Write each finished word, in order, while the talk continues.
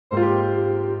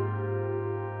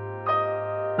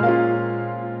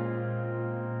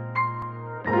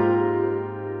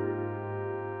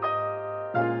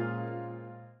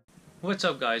what's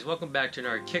up guys, welcome back to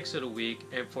another Kicks of the Week.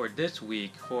 And for this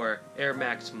week, for Air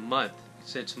Max month,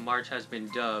 since March has been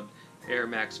dubbed Air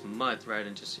Max month, right,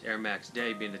 and just Air Max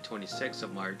day being the 26th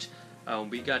of March,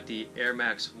 we got the Air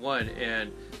Max 1,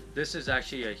 and this is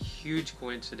actually a huge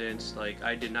coincidence. Like,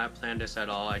 I did not plan this at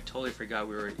all. I totally forgot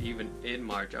we were even in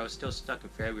March. I was still stuck in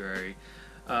February.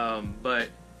 But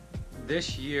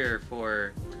this year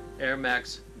for Air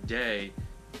Max day,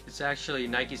 it's actually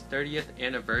Nike's 30th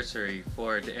anniversary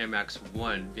for the Air Max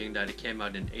 1, being that it came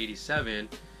out in '87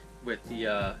 with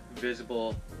the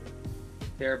visible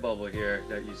air bubble here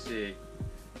that you see.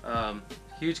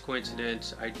 Huge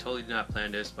coincidence. I totally did not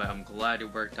plan this, but I'm glad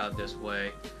it worked out this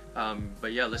way.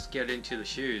 But yeah, let's get into the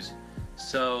shoes.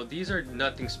 So these are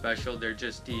nothing special. They're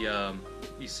just the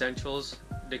essentials,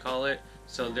 they call it.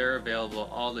 So they're available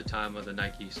all the time on the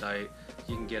Nike site.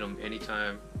 You can get them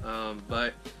anytime.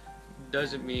 But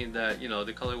doesn't mean that, you know,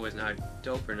 the color was not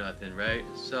dope or nothing, right?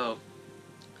 So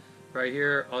right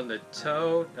here on the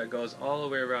toe, that goes all the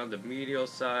way around the medial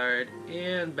side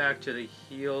and back to the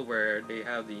heel where they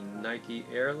have the Nike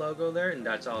Air logo there, and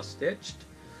that's all stitched.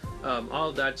 All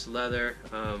of that's leather.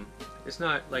 It's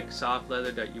not like soft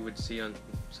leather that you would see on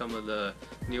some of the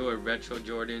newer retro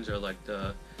Jordans, or like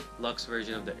the luxe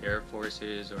version of the Air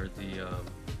Forces, or the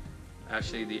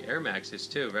actually the Air Maxes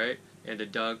too, right? And the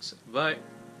Dunks. But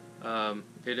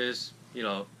it is, you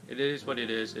know, it is what it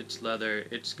is. It's leather.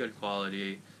 It's good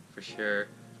quality for sure.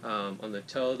 On the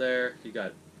toe there, you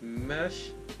got mesh,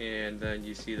 and then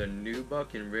you see the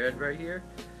nubuck in red right here.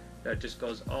 That just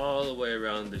goes all the way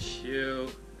around the shoe,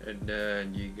 and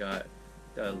then you got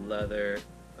the leather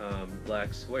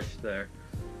black swoosh there.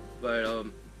 But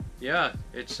yeah,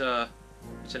 it's an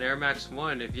Air Max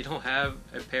 1. If you don't have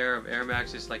a pair of Air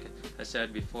Maxes, like I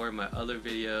said before in my other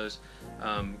videos,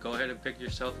 go ahead and pick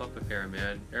yourself up a pair,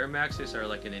 man. Air Maxes are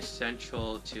like an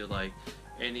essential to like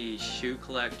any shoe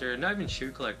collector. Not even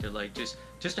shoe collector, like just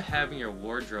to have in your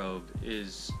wardrobe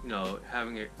is, you know,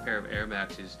 having a pair of Air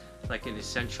Maxes like an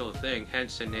essential thing,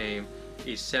 hence the name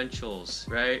Essentials,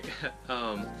 right?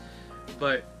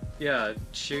 But yeah,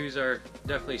 shoes are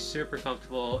definitely super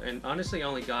comfortable, and honestly I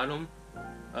only got them,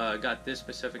 got this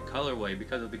specific colorway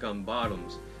because of the gum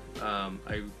bottoms.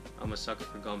 I'm a sucker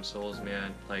for gum soles,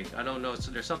 man. Like, I don't know,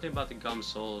 there's something about the gum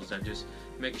soles that just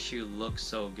make a shoe look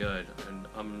so good, and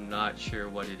I'm not sure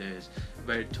what it is,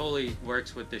 but it totally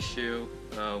works with the shoe,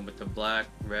 with the black,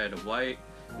 red, and white,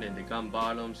 and then the gum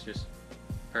bottoms, just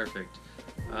perfect.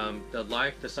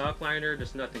 The sock liner,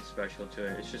 there's nothing special to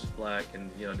it. It's just black,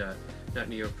 and you know, that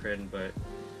neoprene, but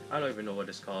I don't even know what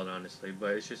it's called honestly,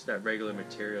 but it's just that regular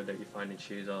material that you find in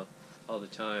shoes all the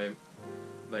time.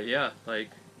 But yeah, like,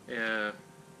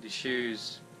 the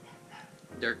shoes,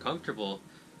 they're comfortable.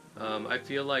 I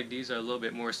feel like these are a little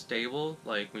bit more stable,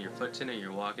 like when your foot's in it,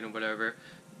 you're walking or whatever.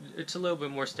 It's a little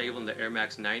bit more stable than the Air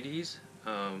Max 90s,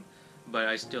 but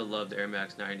I still love the Air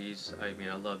Max 90s. I mean,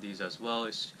 I love these as well.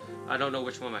 I don't know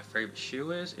which one my favorite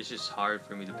shoe is. It's just hard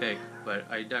for me to pick, but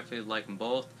I definitely like them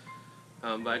both.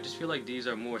 But I just feel like these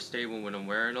are more stable when I'm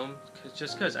wearing them,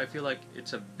 just because I feel like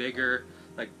it's a bigger,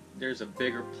 like there's a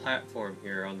bigger platform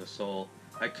here on the sole.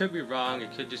 I could be wrong,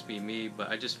 it could just be me,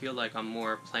 but I just feel like I'm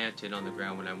more planted on the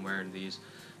ground when I'm wearing these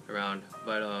around.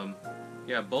 But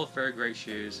yeah, both very great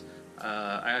shoes.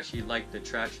 I actually like the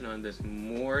traction on this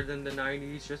more than the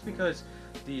 90s, just because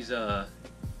these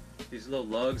little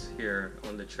lugs here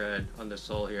on the tread, on the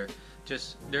sole here,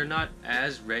 they're not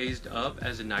as raised up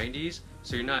as the 90s,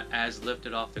 so you're not as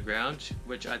lifted off the ground,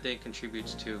 which I think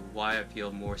contributes to why I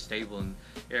feel more stable in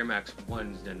Air Max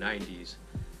 1s than 90s.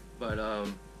 But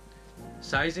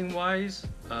sizing wise,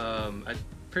 I'm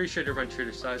pretty sure they run true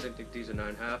to size. I think these are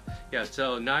 9.5. Yeah,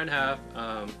 so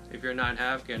 9.5. If you're a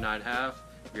 9.5, get a 9.5.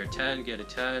 If you're a 10, get a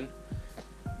 10.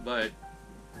 But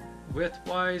width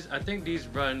wise, I think these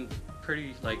run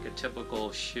pretty like a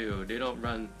typical shoe. They don't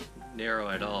run narrow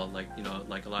at all, like, you know,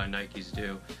 like a lot of Nikes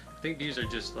do. I think these are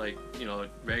just like, you know,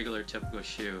 regular typical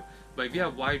shoe. But if you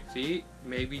have wide feet,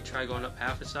 maybe try going up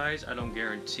half a size. I don't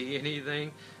guarantee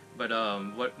anything. But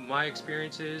what my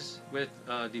experience is with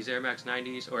these Air Max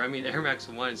 90s, or I mean Air Max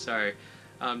 1s, sorry,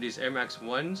 these Air Max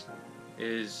 1s,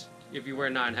 is if you wear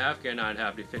 9.5, get a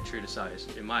 9.5. They fit true to size,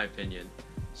 in my opinion.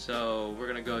 So we're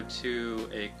gonna go to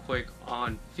a quick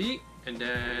on feet, and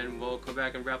then we'll come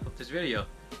back and wrap up this video.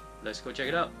 Let's go check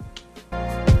it out.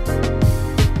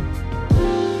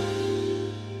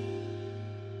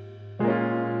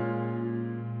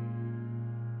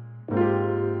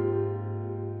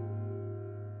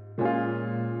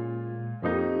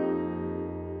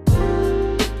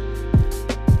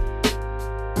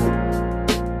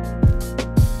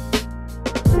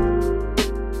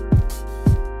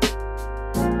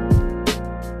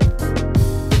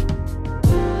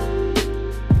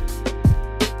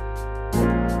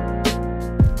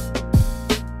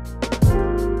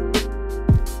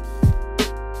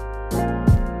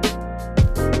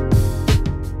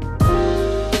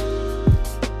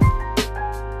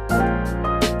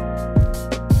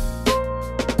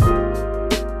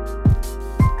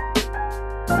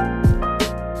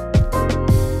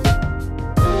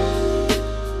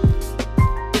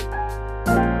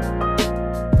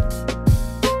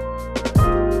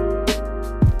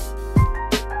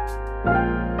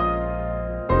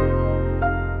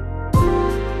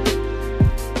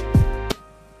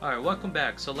 welcome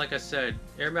back. So like I said,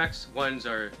 Air Max 1s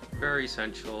are very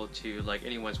essential to like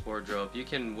anyone's wardrobe. You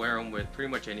can wear them with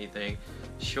pretty much anything.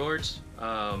 Shorts,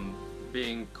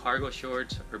 being cargo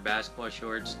shorts or basketball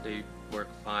shorts, they work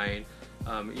fine.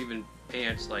 Even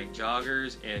pants like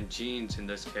joggers and jeans in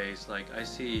this case. Like I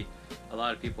see a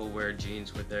lot of people wear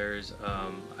jeans with theirs.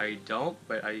 I don't,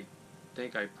 but I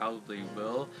think I probably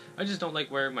will. I just don't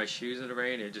like wearing my shoes in the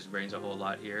rain. It just rains a whole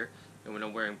lot here. And when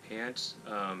I'm wearing pants,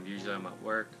 usually I'm at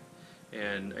work.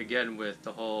 And again, with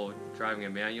the whole driving a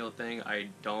manual thing, I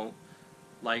don't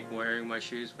like wearing my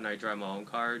shoes when I drive my own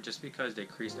car just because they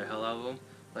crease the hell out of them.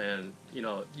 And you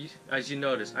know, as you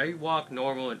notice, I walk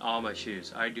normal in all my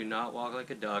shoes. I do not walk like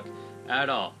a duck at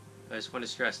all. I just want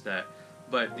to stress that.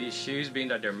 But these shoes, being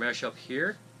that they're mesh up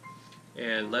here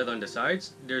and leather on the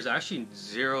sides, there's actually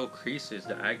 0 creases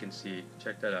that I can see.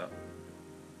 Check that out.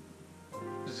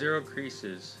 0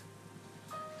 creases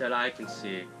that I can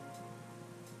see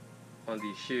on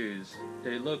these shoes.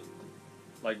 They look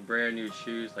like brand new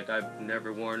shoes, like I've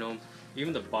never worn them.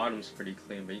 Even the bottom's pretty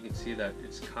clean, but you can see that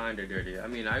it's kind of dirty. I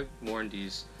mean, I've worn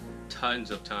these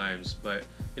tons of times, but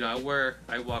you know,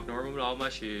 I walk normal with all my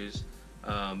shoes,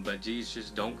 but these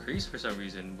just don't crease for some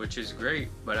reason, which is great.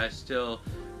 But I still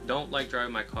don't like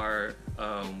driving my car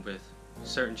with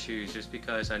certain shoes just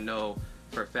because I know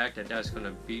for a fact that that's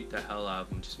gonna beat the hell out of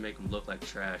them, just make them look like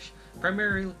trash.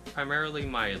 Primarily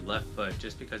my left foot,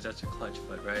 just because that's a clutch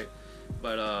foot, right?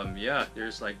 But yeah,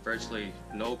 there's like virtually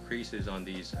no creases on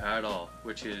these at all,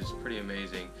 which is pretty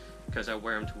amazing because I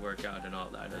wear them to work out and all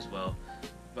that as well.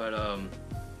 But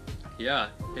yeah,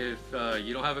 if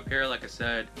you don't have a pair, like I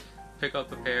said, pick up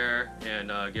a pair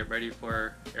and get ready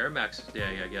for Air Max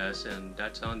Day, I guess, and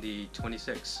that's on the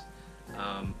 26th.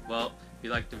 Well, if you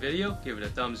liked the video, give it a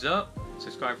thumbs up,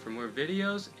 subscribe for more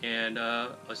videos, and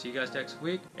I'll see you guys next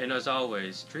week. And as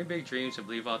always, dream big dreams and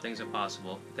believe all things are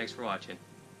possible. Thanks for watching.